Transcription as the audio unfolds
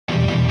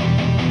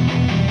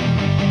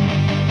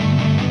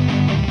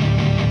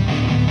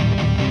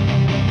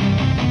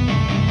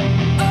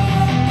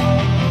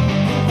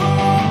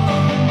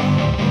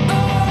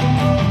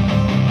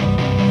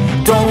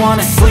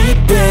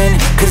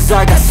cause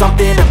I got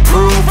something to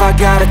prove. I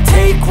gotta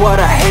take what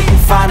I hate and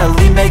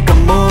finally make a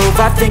move.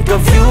 I think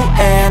of you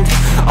and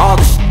all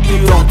the shit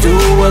you don't do.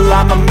 Well,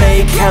 I'ma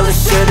make hella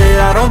sure that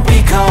I don't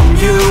become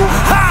you.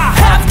 I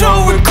have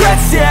no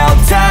regrets, yeah,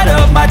 I'll tie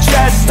up my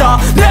chest. I'll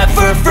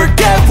never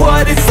forget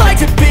what it's like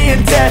to be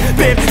in debt.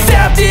 Been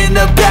stabbed in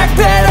the back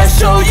bed, I'll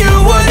show you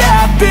what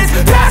happens.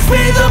 Pass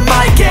me the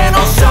mic and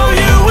I'll show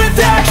you with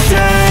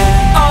action.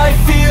 I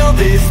feel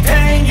this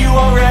pain, you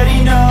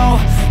already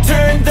know.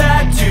 Turn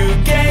that to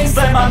gains,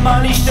 let my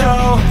money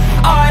show.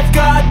 I've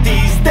got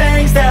these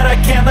things that I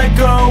can't let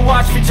go.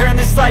 Watch me turn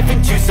this life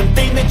into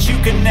something that you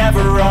can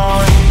never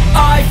own.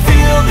 I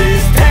feel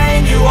this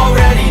pain, you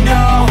already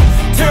know.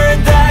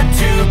 Turn that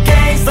to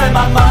gains, let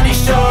my money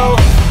show.